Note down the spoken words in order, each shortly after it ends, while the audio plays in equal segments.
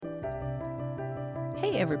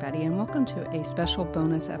Hey everybody, and welcome to a special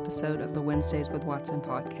bonus episode of the Wednesdays with Watson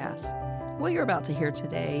podcast. What you're about to hear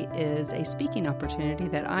today is a speaking opportunity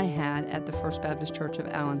that I had at the First Baptist Church of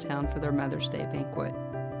Allentown for their Mother's Day banquet.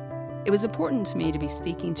 It was important to me to be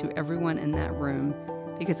speaking to everyone in that room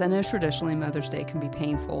because I know traditionally Mother's Day can be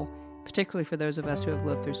painful, particularly for those of us who have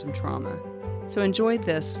lived through some trauma. So enjoy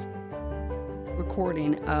this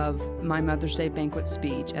recording of my Mother's Day banquet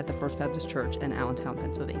speech at the First Baptist Church in Allentown,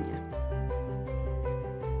 Pennsylvania.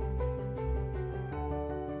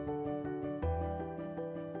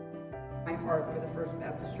 My heart for the First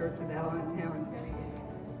Baptist Church of Allentown.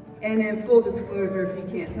 And in full disclosure, if you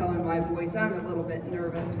can't tell in my voice, I'm a little bit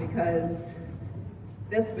nervous because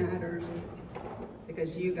this matters,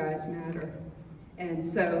 because you guys matter. And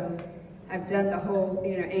so I've done the whole,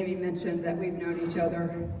 Amy mentioned that we've known each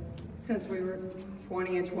other since we were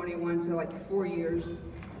 20 and 21, so like 4 years.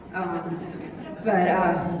 But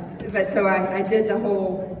so I did the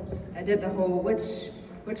whole, which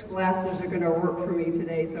glasses are going to work for me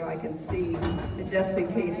today so I can see, just in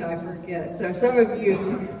case I forget. So some of you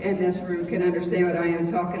in this room can understand what I am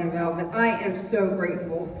talking about, but I am so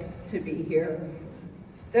grateful to be here.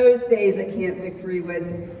 Those days at Camp Victory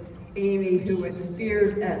with Amy, who was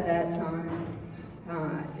Spears at that time,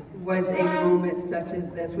 was a moment such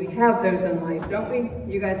as this. We have those in life, don't we?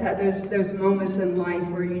 You guys had those moments in life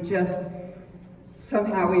where you just,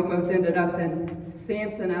 somehow we both ended up in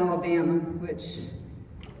Samson, Alabama, which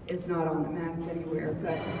is not on the map anywhere,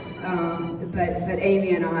 but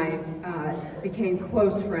Amy and I became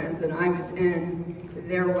close friends, and I was in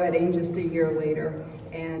their wedding just a year later,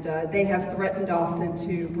 and they have threatened often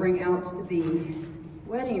to bring out the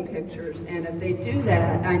wedding pictures, and if they do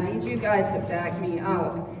that, I need you guys to back me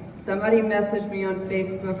up. Somebody message me on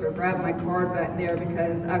Facebook or grab my card back there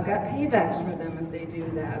because I've got paybacks for them if they do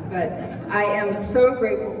that. But I am so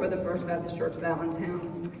grateful for the First Baptist Church of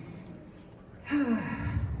Allentown.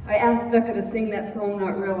 I asked Becca to sing that song,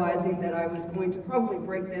 not realizing that I was going to probably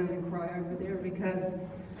break down and cry over there because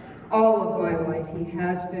all of my life he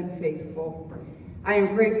has been faithful. I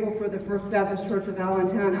am grateful for the First Baptist Church of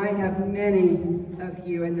Allentown. I have many of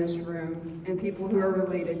you in this room and people who are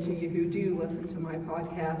related to you who do listen to my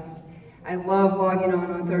podcast. I love logging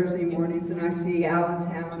on Thursday mornings and I see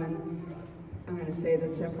Allentown and I'm going to say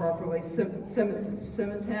this improperly,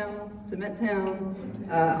 Cementtown,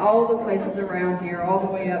 all the places around here, all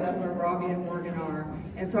the way up to where Robbie and Morgan are.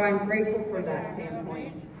 And so I'm grateful for that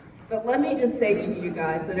standpoint. But let me just say to you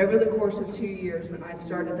guys that over the course of 2 years when I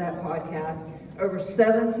started that podcast, over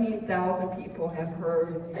 17,000 people have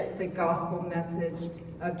heard the gospel message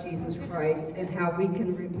of Jesus Christ and how we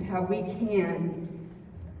can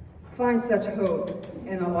find such hope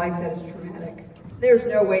in a life that is traumatic. There's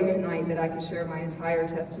no way tonight that I can share my entire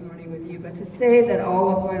testimony with you, but to say that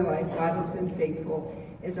all of my life God has been faithful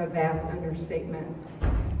is a vast understatement.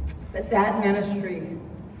 But that ministry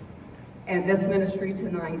and this ministry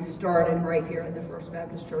tonight started right here at the First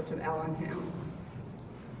Baptist Church of Allentown.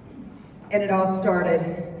 And it all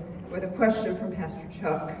started with a question from Pastor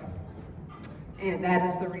Chuck. And that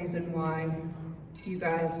is the reason why you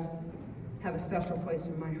guys have a special place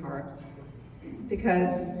in my heart.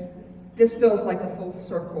 Because this feels like a full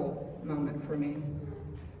circle moment for me.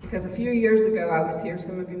 Because a few years ago I was here,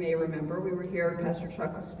 some of you may remember, we were here, Pastor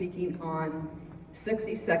Chuck was speaking on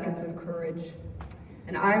 60 Seconds of Courage.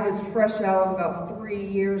 And I was fresh out of about 3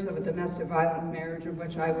 years of a domestic violence marriage, of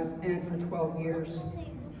which I was in for 12 years.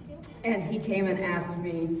 And he came and asked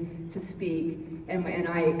me to speak, and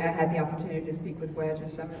I had the opportunity to speak with Wedge, and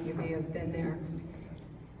some of you may have been there.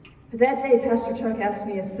 But that day, Pastor Chuck asked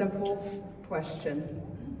me a simple question,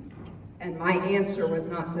 and my answer was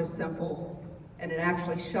not so simple, and it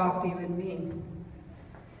actually shocked even me.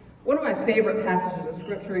 One of my favorite passages of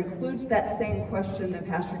Scripture includes that same question that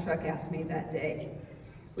Pastor Chuck asked me that day.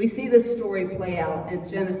 We see this story play out in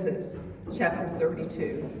Genesis chapter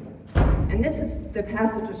 32. And this is the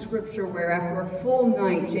passage of Scripture where after a full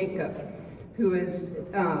night, Jacob, who is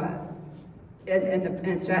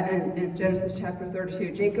in Genesis chapter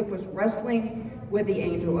 32, Jacob was wrestling with the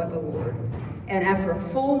angel of the Lord. And after a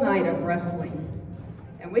full night of wrestling,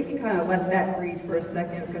 and we can kind of let that breathe for a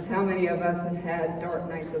second, because how many of us have had dark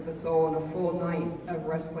nights of the soul and a full night of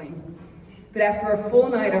wrestling? But after a full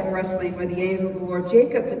night of wrestling with the angel of the Lord,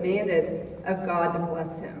 Jacob demanded of God to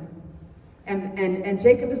bless him. And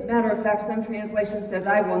Jacob, as a matter of fact, some translation says,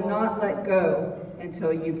 I will not let go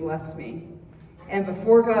until you bless me. And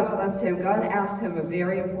before God blessed him, God asked him a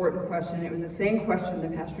very important question. It was the same question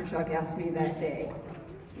that Pastor Chuck asked me that day.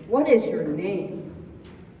 What is your name?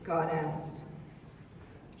 God asked.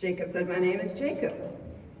 Jacob said, my name is Jacob.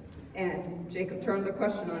 And Jacob turned the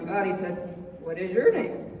question on God. He said, what is your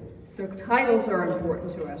name? So titles are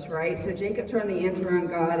important to us, right? So Jacob turned the answer on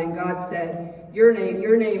God, and God said, your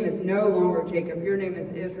name is no longer Jacob, your name is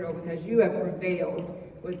Israel, because you have prevailed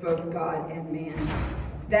with both God and man.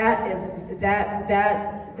 That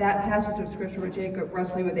passage of scripture with Jacob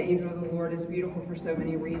wrestling with the angel of the Lord is beautiful for so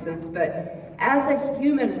many reasons. But as a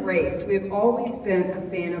human race, we've always been a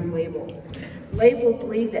fan of labels. Labels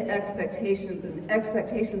lead to expectations, and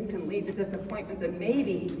expectations can lead to disappointments, and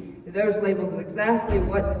maybe those labels is exactly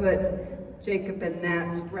what put Jacob in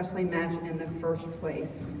that wrestling match in the first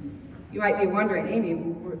place. You might be wondering,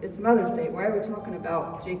 Amy, it's Mother's Day. Why are we talking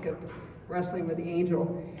about Jacob wrestling with the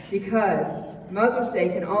angel? Because Mother's Day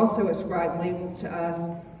can also ascribe labels to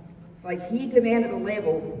us. Like he demanded a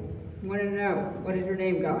label. You want to know, what is your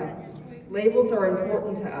name, God? Labels are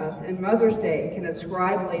important to us, and Mother's Day can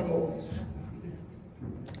ascribe labels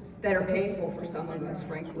that are painful for some of us,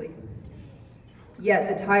 frankly.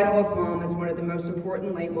 Yet the title of mom is one of the most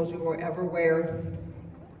important labels you will ever wear.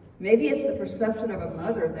 Maybe it's the perception of a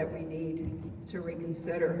mother that we need to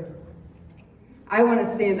reconsider. I want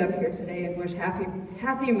to stand up here today and wish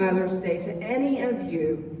happy Mother's Day to any of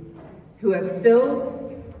you who have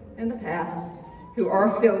filled in the past, who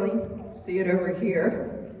are filling, see it over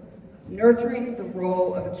here, nurturing the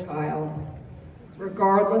role of a child,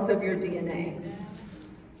 regardless of your DNA.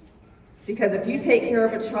 Because if you take care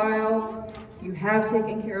of a child, you have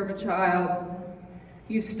taken care of a child,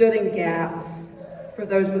 you've stood in gaps for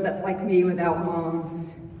those like me without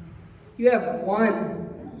moms. You have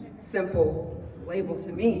one simple label to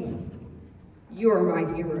me. You are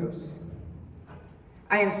my heroes.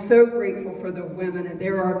 I am so grateful for the women, and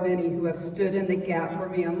there are many who have stood in the gap for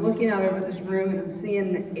me. I'm looking out over this room and I'm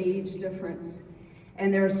seeing the age difference.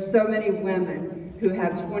 And there are so many women who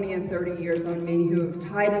have 20 and 30 years on me, who have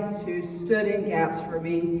Titus 2, stood in gaps for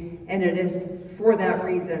me, and it is for that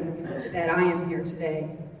reason that I am here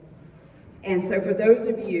today. And so for those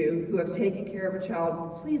of you who have taken care of a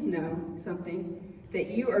child, please know something, that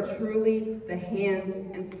you are truly the hands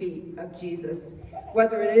and feet of Jesus.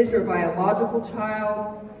 Whether it is your biological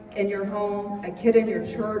child in your home, a kid in your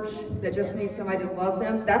church that just needs somebody to love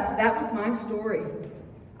them, that was my story.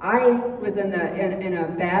 I was in a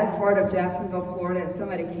bad part of Jacksonville, Florida, and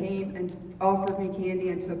somebody came and offered me candy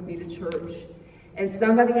and took me to church. And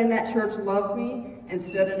somebody in that church loved me and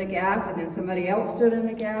stood in a gap, and then somebody else stood in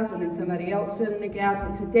a gap, and then somebody else stood in a gap.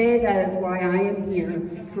 And today, that is why I am here,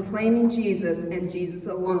 proclaiming Jesus and Jesus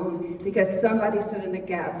alone, because somebody stood in a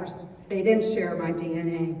gap. They didn't share my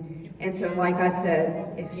DNA. And so, like I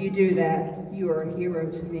said, if you do that, you are a hero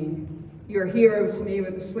to me. You're a hero to me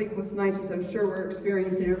with the sleepless nights, which I'm sure we're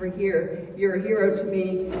experiencing over here. You're a hero to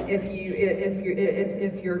me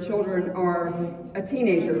if your children are a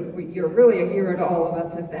teenager. You're really a hero to all of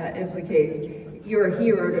us if that is the case. You're a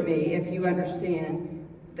hero to me if you understand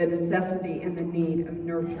the necessity and the need of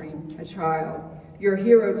nurturing a child. You're a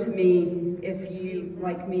hero to me if you,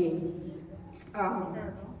 like me,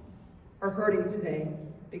 are hurting today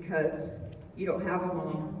because you don't have a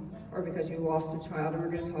mom, or because you lost a child, and we're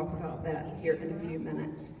going to talk about that here in a few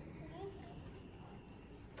minutes.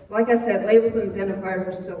 Like I said, labels and identifiers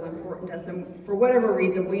are still important to us, and for whatever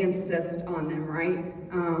reason, we insist on them, right?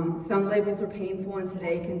 Some labels are painful, and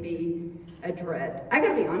today can be a dread. I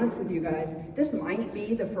gotta be honest with you guys, this might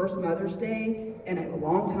be the first Mother's Day in a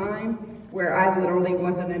long time where I literally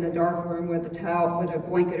wasn't in a dark room with a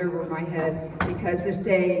blanket over my head, because this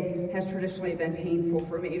day has traditionally been painful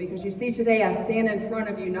for me. Because you see, today I stand in front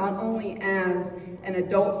of you not only as an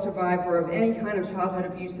adult survivor of any kind of childhood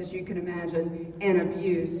abuse that you can imagine, and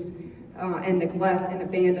abuse, and neglect and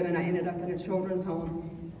abandonment. I ended up in a children's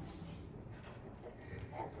home.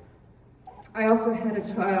 I also had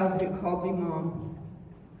a child who called me mom,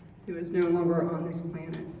 who is no longer on this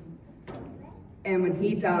planet. And when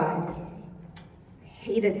he died, I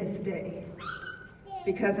hated this day,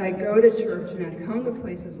 because I go to church and I come to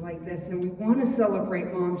places like this, and we want to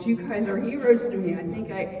celebrate moms. You guys are heroes to me. I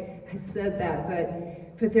think I said that,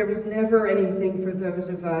 but there was never anything for those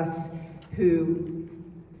of us who,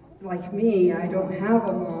 like me, I don't have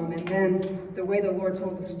a mom. And then the way the Lord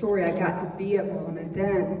told the story, I got to be a mom, and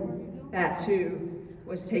then that too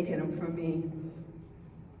was taken from me.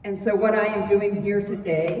 And so what I am doing here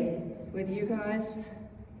today with you guys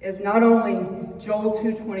is not only Joel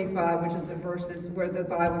 2:25, which is the verses where the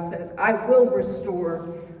Bible says, I will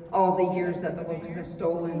restore all the years that the locusts have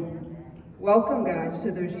stolen. Welcome, guys,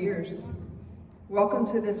 to those years. Welcome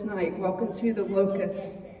to this night. Welcome to the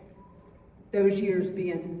locusts, those years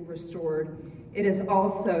being restored. It is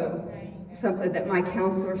also something that my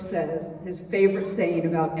counselor says, his favorite saying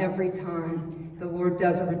about every time the Lord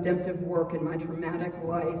does a redemptive work in my traumatic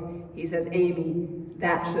life, he says, Amy,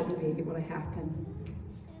 that shouldn't be able to happen.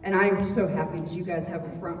 And I'm so happy that you guys have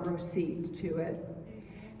a front row seat to it.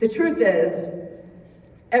 The truth is,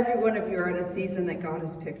 every one of you are in a season that God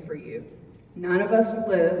has picked for you. None of us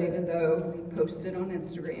live, even though we posted on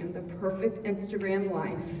Instagram, the perfect Instagram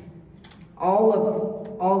life. All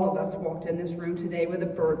of us walked in this room today with a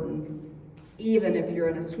burden. Even if you're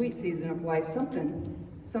in a sweet season of life, something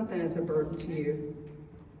is a burden to you.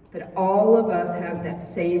 But all of us have that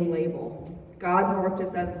same label. God marked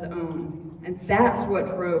us as his own. And that's what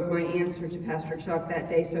drove my answer to Pastor Chuck that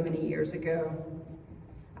day so many years ago.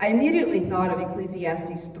 I immediately thought of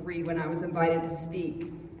Ecclesiastes 3 when I was invited to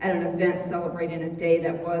speak at an event celebrating a day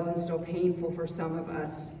that was and still painful for some of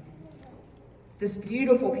us. This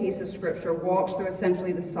beautiful piece of scripture walks through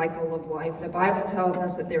essentially the cycle of life. The Bible tells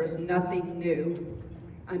us that there is nothing new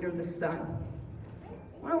under the sun.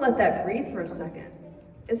 I want to let that breathe for a second.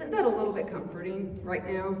 Isn't that a little bit comforting right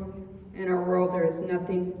now? In our world, there is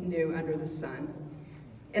nothing new under the sun.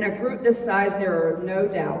 In a group this size, there are no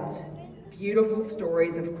doubt beautiful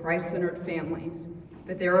stories of Christ-centered families,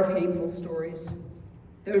 but there are painful stories.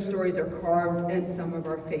 Those stories are carved in some of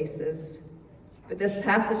our faces. But this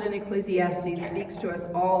passage in Ecclesiastes speaks to us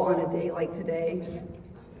all on a day like today.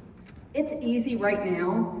 It's easy right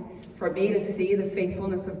now for me to see the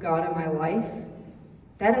faithfulness of God in my life.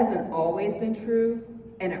 That hasn't always been true,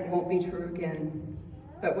 and it won't be true again.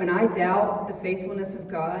 But when I doubt the faithfulness of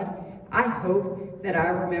God, I hope that I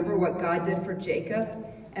remember what God did for Jacob,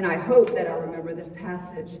 and I hope that I remember this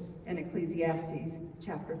passage in Ecclesiastes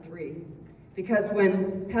chapter 3. Because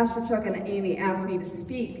when Pastor Chuck and Amy asked me to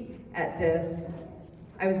speak at this,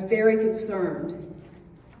 I was very concerned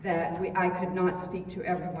that I could not speak to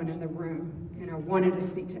everyone in the room, and I wanted to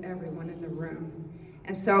speak to everyone in the room.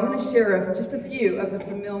 And so I'm going to share just a few of the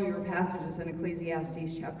familiar passages in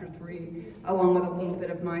Ecclesiastes chapter 3, along with a little bit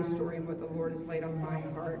of my story and what the Lord has laid on my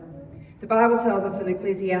heart. The Bible tells us in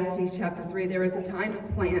Ecclesiastes chapter 3, there is a time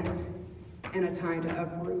to plant and a time to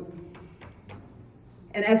uproot.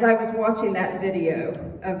 And as I was watching that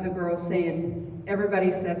video of the girl saying,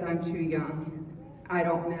 everybody says I'm too young, I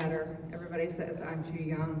don't matter, everybody says I'm too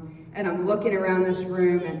young. And I'm looking around this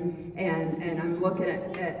room and I'm looking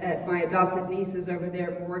at my adopted nieces over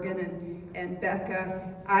there, Morgan and Becca.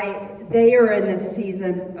 They are in this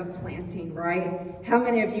season of planting, right? How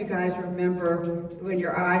many of you guys remember when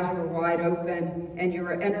your eyes were wide open and you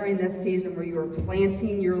were entering this season where you were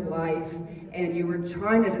planting your life and you were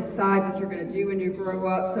trying to decide what you're going to do when you grow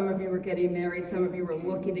up? Some of you were getting married, some of you were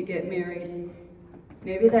looking to get married.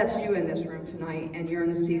 Maybe that's you in this room tonight, and you're in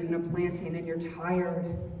a season of planting, and you're tired,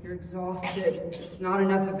 you're exhausted. There's not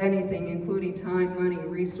enough of anything, including time, money,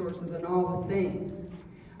 resources, and all the things.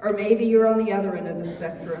 Or maybe you're on the other end of the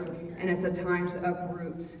spectrum, and it's a time to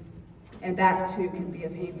uproot. And that, too, can be a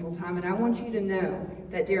painful time. And I want you to know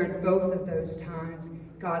that during both of those times,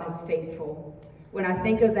 God is faithful. When I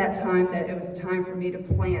think of that time that it was a time for me to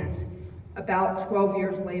plant, about 12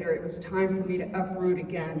 years later, it was time for me to uproot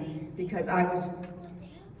again, because I was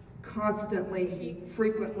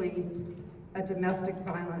frequently a domestic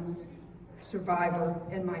violence survivor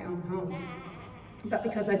in my own home. But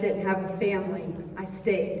because I didn't have a family, I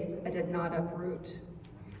stayed. I did not uproot.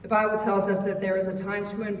 The Bible tells us that there is a time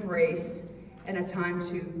to embrace and a time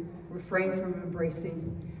to refrain from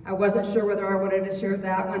embracing. I wasn't sure whether I wanted to share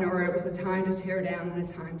that one or it was a time to tear down and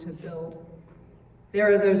a time to build. There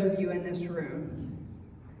are those of you in this room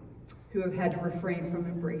who have had to refrain from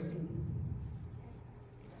embracing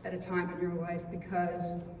at a time in your life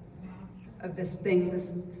because of this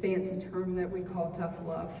fancy term that we call tough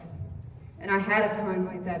love. And I had a time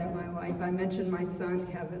like that in my life. I mentioned my son,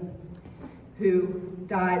 Kevin, who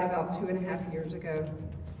died about 2.5 years ago.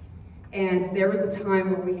 And there was a time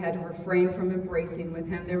where we had to refrain from embracing with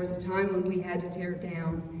him. There was a time when we had to tear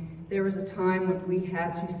down. There was a time when we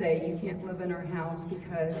had to say, you can't live in our house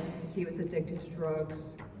because he was addicted to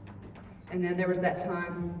drugs. And then there was that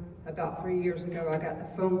time about 3 years ago, I got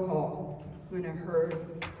the phone call when I heard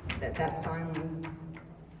that finally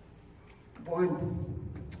won.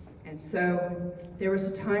 And so there was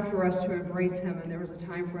a time for us to embrace him, and there was a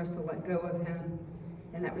time for us to let go of him.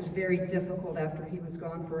 And that was very difficult after he was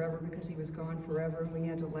gone forever, because he was gone forever and we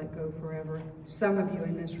had to let go forever. Some of you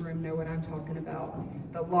in this room know what I'm talking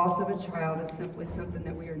about. The loss of a child is simply something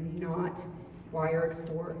that we are not wired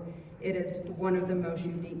for. It is one of the most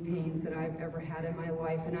unique pains that I've ever had in my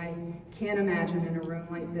life. And I can't imagine in a room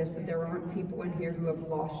like this that there aren't people in here who have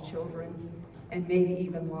lost children, and maybe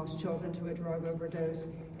even lost children to a drug overdose.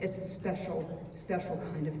 It's a special, special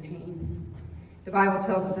kind of pain. The Bible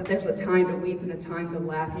tells us that there's a time to weep and a time to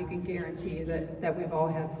laugh. You can guarantee that we've all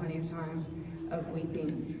had plenty of time of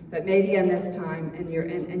weeping. But maybe in this time, and you're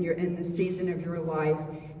in the season of your life,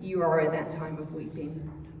 you are at that time of weeping.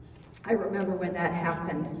 I remember when that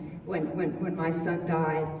happened, when my son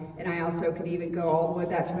died, and I also could even go all the way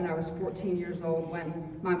back to when I was 14 years old,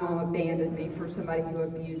 when my mom abandoned me for somebody who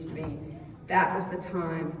abused me. That was the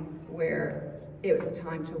time where it was a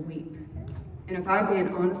time to weep. And if I'm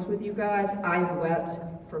being honest with you guys, I wept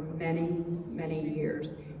for many, many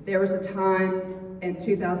years. There was a time in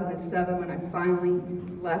 2007 when I finally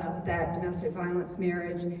left that domestic violence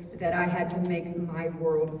marriage that I had to make my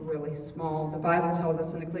world really small. The Bible tells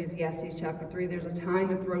us in Ecclesiastes chapter 3, there's a time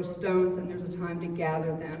to throw stones and there's a time to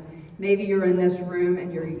gather them. Maybe you're in this room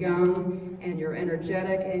and you're young and you're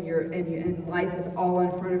energetic and life is all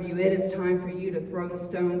in front of you. It is time for you to throw the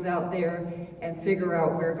stones out there and figure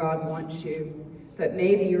out where God wants you. But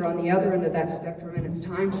maybe you're on the other end of that spectrum and it's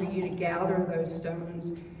time for you to gather those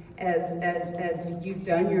stones as you've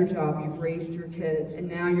done your job, you've raised your kids, and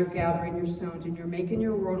now you're gathering your stones and you're making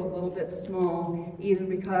your world a little bit small, either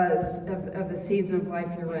because of the season of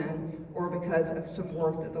life you're in or because of some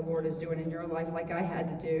work that the Lord is doing in your life, like I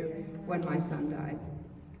had to do when my son died.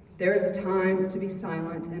 There is a time to be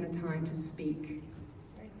silent and a time to speak.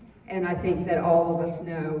 And I think that all of us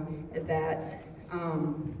know that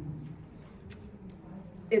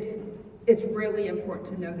it's really important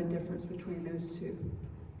to know the difference between those two.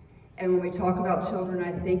 And when we talk about children,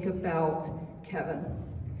 I think about Kevin.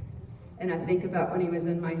 And I think about when he was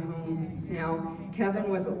in my home. Now, Kevin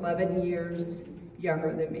was 11 years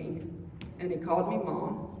younger than me. And he called me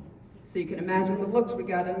Mom. So you can imagine the looks we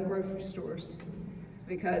got in the grocery stores.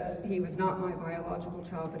 Because he was not my biological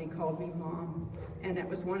child, but he called me Mom. And that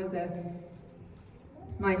was one of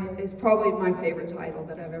it's probably my favorite title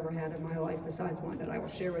that I've ever had in my life, besides one that I will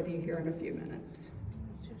share with you here in a few minutes.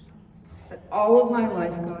 But all of my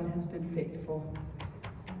life, God has been faithful.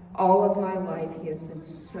 All of my life, He has been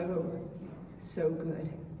so, so good.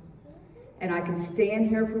 And I can stand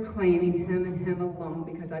here proclaiming Him and Him alone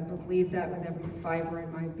because I believe that with every fiber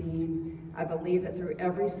in my being. I believe that through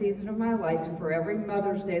every season of my life and for every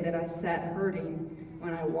Mother's Day that I sat hurting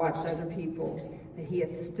when I watched other people, that He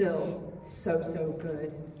is still so, so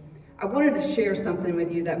good. I wanted to share something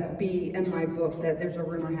with you that would be in my book, that there's a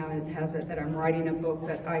rumor has it that I'm writing a book,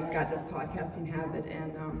 that I got this podcasting habit,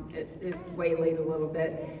 and it's way late a little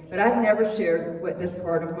bit. But I've never shared what this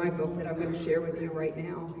part of my book that I'm going to share with you right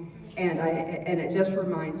now. And it just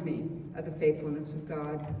reminds me of the faithfulness of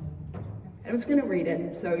God. I was going to read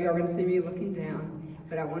it, so you're going to see me looking down,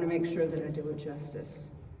 but I want to make sure that I do it justice.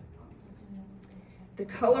 The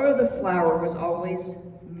color of the flower was always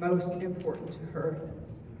most important to her.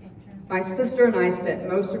 My sister and I spent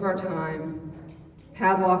most of our time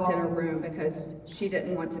padlocked in a room because she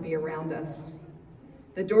didn't want to be around us.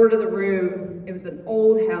 The door to the room, it was an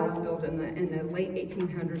old house built in the late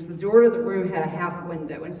 1800s. The door to the room had a half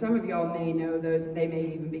window, and some of y'all may know those, and they may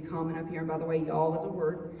even be common up here. And by the way, y'all is a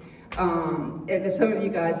word. And some of you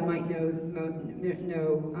guys might know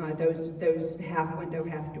those half window,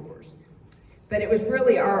 half doors. But it was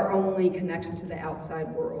really our only connection to the outside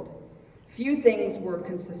world. Few things were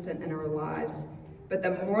consistent in our lives, but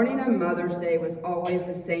the morning of Mother's Day was always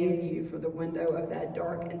the same view from the window of that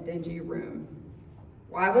dark and dingy room.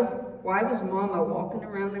 Why was Mama walking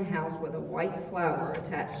around the house with a white flower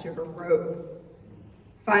attached to her robe?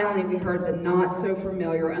 Finally, we heard the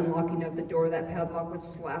not-so-familiar unlocking of the door. That padlock would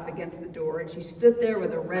slap against the door, and she stood there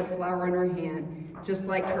with a red flower in her hand, just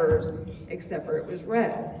like hers, except for it was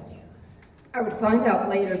red. I would find out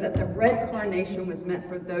later that the red carnation was meant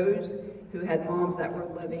for those who had moms that were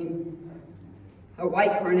living. A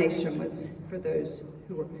white carnation was for those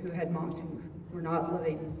who had moms who were not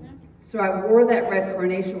living. So I wore that red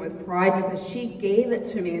carnation with pride because she gave it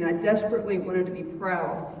to me, and I desperately wanted to be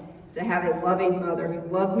proud to have a loving mother who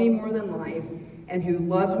loved me more than life and who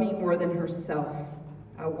loved me more than herself.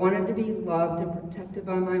 I wanted to be loved and protected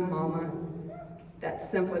by my mama. That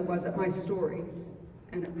simply wasn't my story,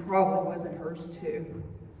 and it probably wasn't hers too.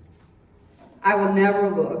 I will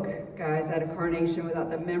never look, guys, at a carnation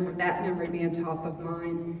without that memory being top of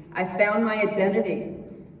mind. I found my identity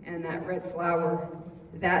in that red flower.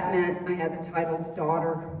 That meant I had the title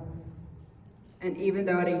daughter. And even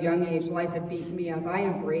though at a young age life had beaten me up, I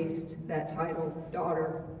embraced that title,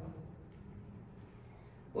 daughter.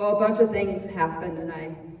 Well, a bunch of things happened, and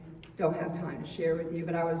I don't have time to share with you,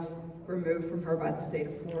 but I was removed from her by the state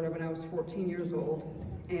of Florida when I was 14 years old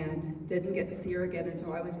and didn't get to see her again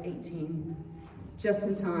until I was 18, just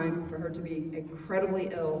in time for her to be incredibly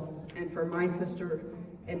ill and for my sister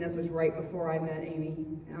And this was right before I met Amy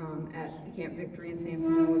at the Camp Victory in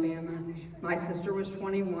Samson, Alabama. My sister was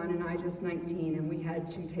 21 and I just 19, and we had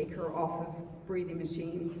to take her off of breathing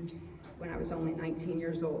machines when I was only 19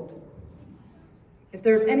 years old. If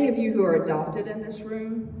there's any of you who are adopted in this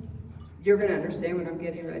room, you're going to understand what I'm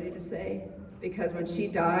getting ready to say. Because when she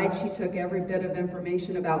died, she took every bit of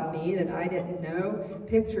information about me that I didn't know.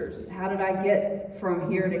 Pictures. How did I get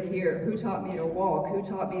from here to here? Who taught me to walk? Who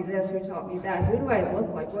taught me this? Who taught me that? Who do I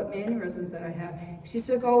look like? What mannerisms that I have? She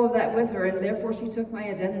took all of that with her, and therefore she took my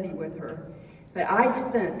identity with her. But I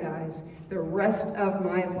spent, guys, the rest of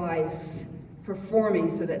my life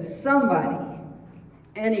performing so that somebody,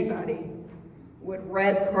 anybody, would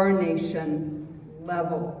red carnation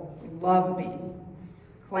level, love me,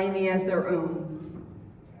 claim me as their own,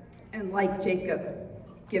 and like Jacob,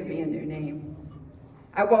 give me a new name.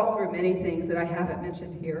 I walked through many things that I haven't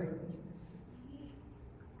mentioned here.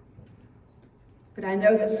 But I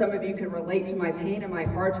know that some of you can relate to my pain and my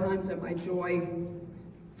hard times and my joy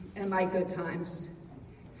and my good times.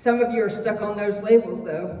 Some of you are stuck on those labels,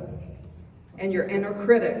 though, and your inner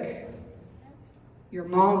critic, your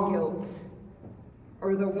mom guilt,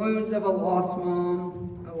 or the wounds of a lost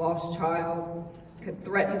mom, a lost child, could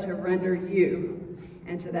threaten to render you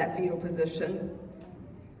into that fetal position.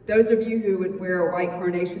 Those of you who would wear a white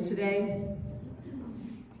carnation today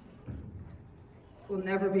will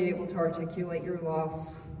never be able to articulate your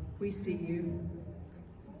loss. We see you.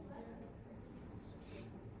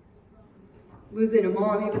 Losing a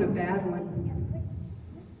mom, even a bad one,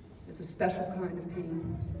 is a special kind of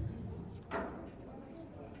pain.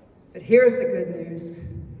 But here's the good news.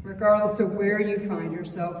 Regardless of where you find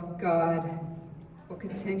yourself, God will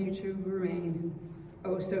continue to remain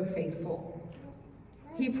oh so faithful.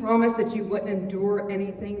 He promised that you wouldn't endure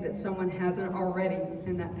anything that someone hasn't already.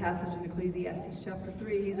 In that passage in Ecclesiastes chapter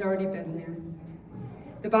 3, he's already been there.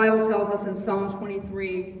 The Bible tells us in Psalm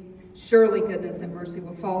 23, surely goodness and mercy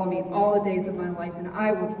will follow me all the days of my life, and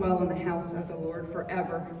I will dwell in the house of the Lord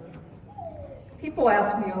forever. People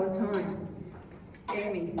ask me all the time,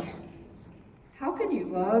 Amy, how can you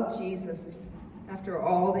love Jesus after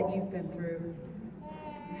all that you've been through?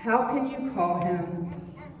 How can you call him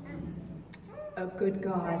a good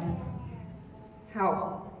God?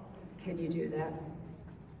 How can you do that?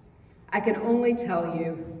 I can only tell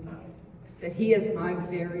you that he is my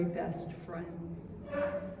very best friend.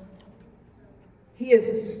 He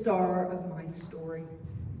is the star of my story.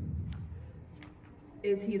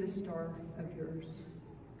 Is he the star of yours?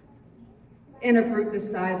 In a group this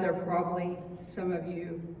size, there are probably some of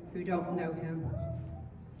you who don't know him.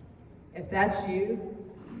 If that's you,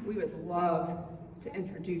 we would love to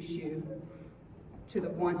introduce you to the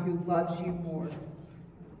one who loves you more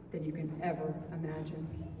than you can ever imagine.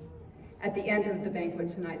 At the end of the banquet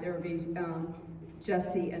tonight, there will be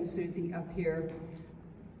Jesse and Susie up here.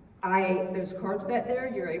 There's cards back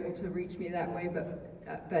there. You're able to reach me that way,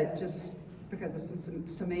 but just because of some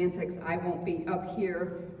semantics, I won't be up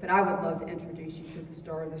here, but I would love to introduce you to the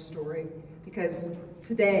star of the story, because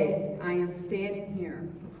today I am standing here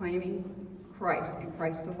proclaiming Christ and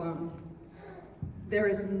Christ alone. There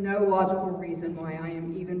is no logical reason why I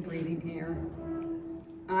am even breathing air.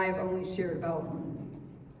 I've only shared about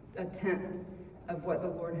a tenth of what the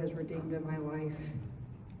Lord has redeemed in my life.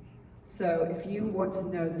 So if you want to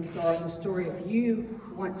know the star of the story, if you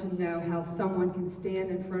want to know how someone can stand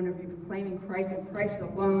in front of you proclaiming Christ and Christ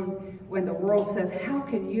alone when the world says, how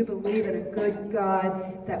can you believe in a good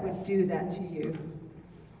God that would do that to you?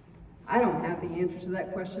 I don't have the answer to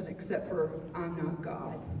that question except for I'm not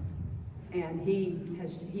God. And he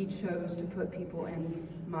chose to put people in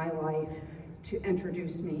my life to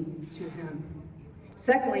introduce me to him.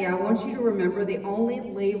 Secondly, I want you to remember the only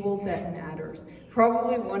label that matters.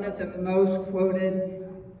 Probably one of the most quoted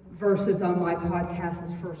verses on my podcast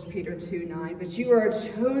is 1 Peter 2:9. But you are a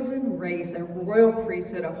chosen race, a royal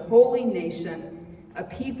priesthood, a holy nation, a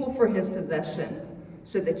people for his possession,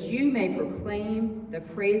 so that you may proclaim the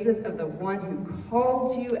praises of the one who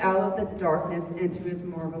called you out of the darkness into his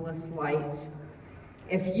marvelous light.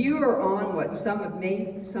 If you are on what some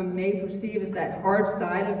may perceive as that hard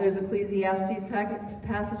side of those Ecclesiastes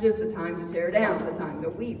passages, the time to tear down, the time to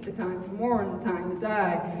weep, the time to mourn, the time to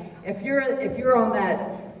die, if you're on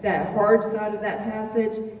that that hard side of that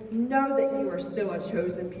passage, know that you are still a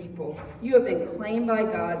chosen people. You have been claimed by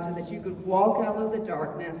God so that you could walk out of the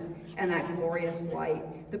darkness and that glorious light.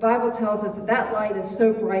 The Bible tells us that that light is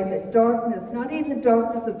so bright that darkness, not even the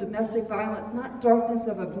darkness of domestic violence, not darkness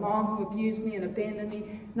of a mom who abused me and abandoned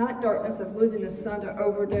me, not darkness of losing a son to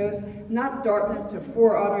overdose, not darkness to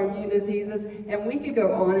 4 autoimmune diseases, and we could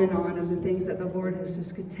go on and on of the things that the Lord has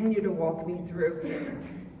just continued to walk me through.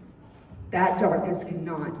 That darkness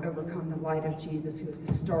cannot overcome the light of Jesus, who is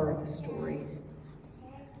the star of the story.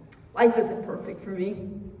 Life isn't perfect for me.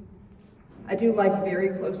 I do life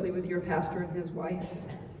very closely with your pastor and his wife.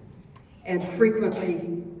 And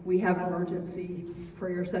frequently, we have emergency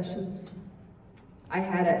prayer sessions. I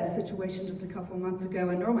had a situation just a couple months ago,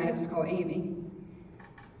 and normally I just call Amy.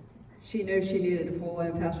 She knew she needed to pull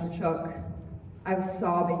in Pastor Chuck. I was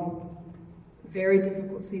sobbing. Very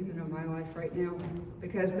difficult season of my life right now,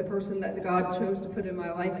 because the person that God chose to put in my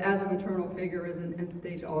life as a maternal figure is in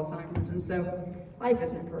end-stage Alzheimer's, and so life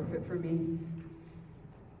isn't perfect for me.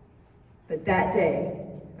 But that day,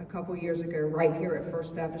 a couple years ago, right here at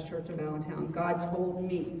First Baptist Church of Allentown, God told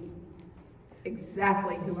me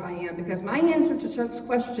exactly who I am, because my answer to Chuck's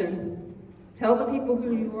question, tell the people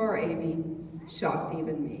who you are, Amy, shocked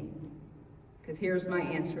even me. Because here's my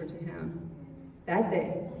answer to him. That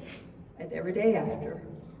day, and every day after,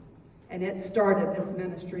 and it started this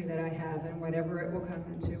ministry that I have, and whatever it will come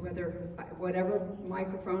into, whatever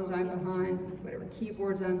microphones I'm behind, whatever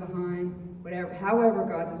keyboards I'm behind, however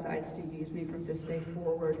God decides to use me from this day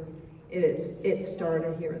forward, it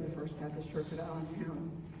started here at the First Baptist Church of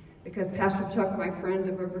Allentown. Because Pastor Chuck, my friend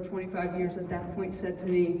of over 25 years at that point, said to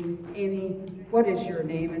me, Amy, what is your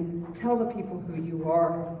name? And tell the people who you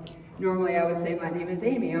are. Normally I would say, my name is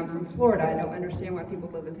Amy, I'm from Florida. I don't understand why people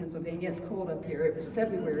live in Pennsylvania. It's cold up here. It was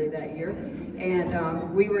February that year. And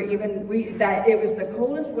it was the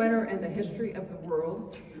coldest winter in the history of the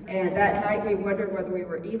world. And that night we wondered whether we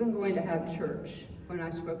were even going to have church when I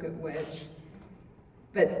spoke at Wedge.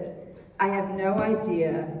 But I have no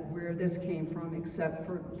idea where this came from except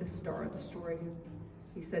for the star of the story.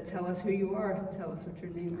 He said, tell us who you are. Tell us what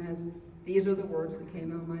your name is. These are the words that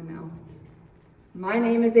came out of my mouth. My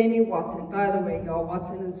name is Amy Watson. By the way, y'all,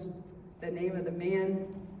 Watson is the name of the man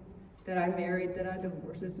that I married, that I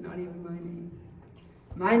divorced. It's not even my name.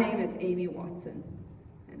 My name is Amy Watson,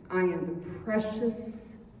 and I am the precious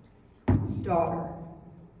daughter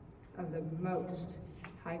of the Most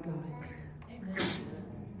High God.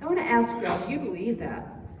 I want to ask y'all, do you believe that?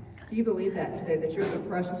 Do you believe that today, that you're the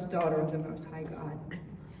precious daughter of the Most High God?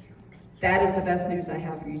 That is the best news I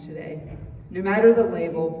have for you today. No matter the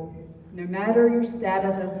label, no matter your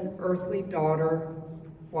status as an earthly daughter,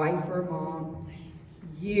 wife, or mom,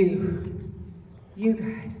 you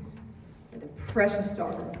guys are the precious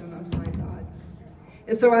daughter of the Most High God.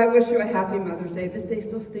 And so I wish you a happy Mother's Day. This day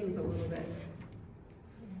still stings a little bit.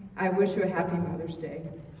 I wish you a happy Mother's Day.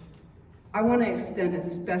 I want to extend a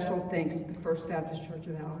special thanks to the First Baptist Church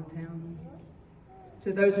of Allentown.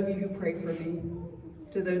 To those of you who pray for me,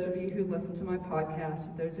 to those of you who listen to my podcast,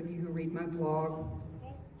 to those of you who read my blog,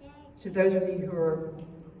 to those of you who are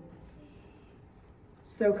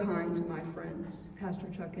so kind to my friends, Pastor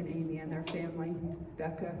Chuck and Amy and their family,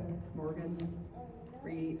 Becca, Morgan,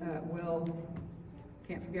 Will,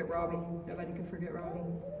 can't forget Robbie, nobody can forget Robbie.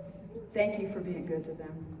 Thank you for being good to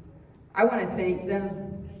them. I want to thank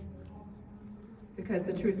them because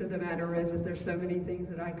the truth of the matter is there's so many things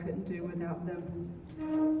that I couldn't do without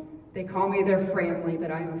them. They call me their family, but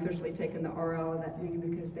I am officially taking the R out of that name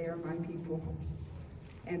because they are my people.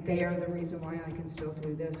 And they are the reason why I can still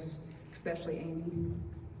do this, especially Amy.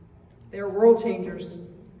 They're world changers.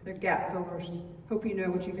 They're gap fillers. Hope you know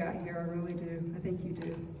what you got here. I really do. I think you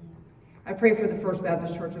do. I pray for the First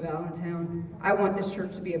Baptist Church of Allentown. I want this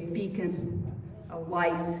church to be a beacon, a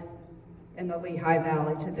light in the Lehigh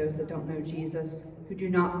Valley to those that don't know Jesus, who do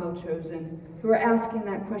not feel chosen, who are asking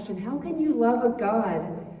that question, how can you love a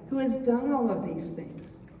God who has done all of these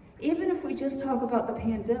things? Even if we just talk about the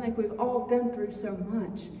pandemic, we've all been through so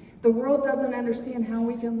much. The world doesn't understand how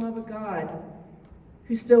we can love a God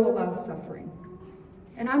who still allows suffering.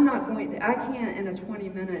 And I can't in a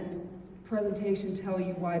 20-minute presentation tell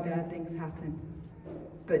you why bad things happen.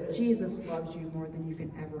 But Jesus loves you more than you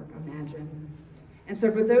can ever imagine. And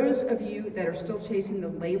so for those of you that are still chasing the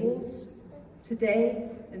labels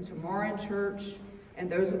today and tomorrow in church, and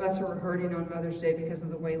those of us who are hurting on Mother's Day because of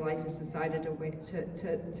the way life has decided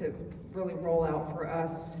to really roll out for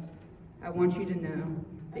us, I want you to know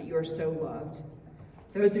that you are so loved.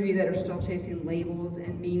 Those of you that are still chasing labels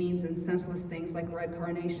and meanings and senseless things like red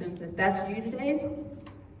carnations, if that's you today,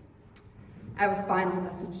 I have a final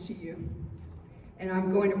message to you. And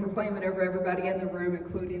I'm going to proclaim it over everybody in the room,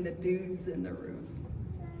 including the dudes in the room.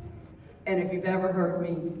 And if you've ever heard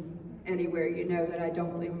me anywhere, you know that I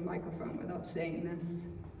don't leave a microphone without saying this.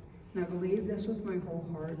 And I believe this with my whole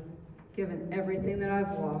heart, given everything that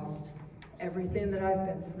I've lost, everything that I've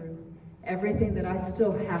been through, everything that I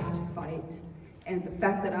still have to fight, and the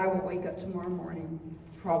fact that I will wake up tomorrow morning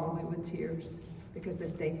probably with tears, because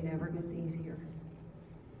this day never gets easier.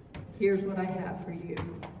 Here's what I have for you,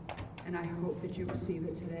 and I hope that you receive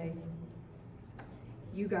it today.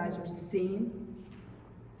 You guys are seen,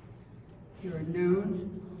 you are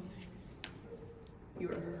known, you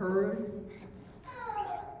are heard,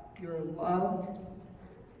 you are loved,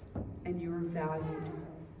 and you are valued.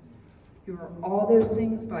 You are all those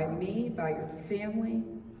things by me, by your family,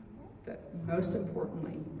 but most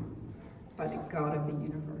importantly, by the God of the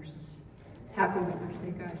universe. Happy Mother's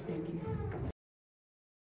Day, guys. Thank you.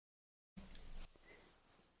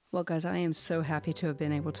 Well, guys, I am so happy to have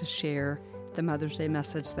been able to share the Mother's Day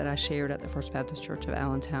message that I shared at the First Baptist Church of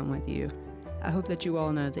Allentown with you. I hope that you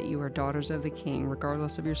all know that you are daughters of the King,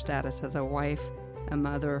 regardless of your status as a wife, a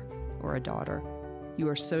mother, or a daughter. You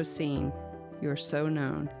are so seen, you are so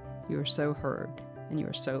known, you are so heard, and you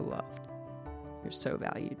are so loved. You're so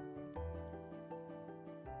valued.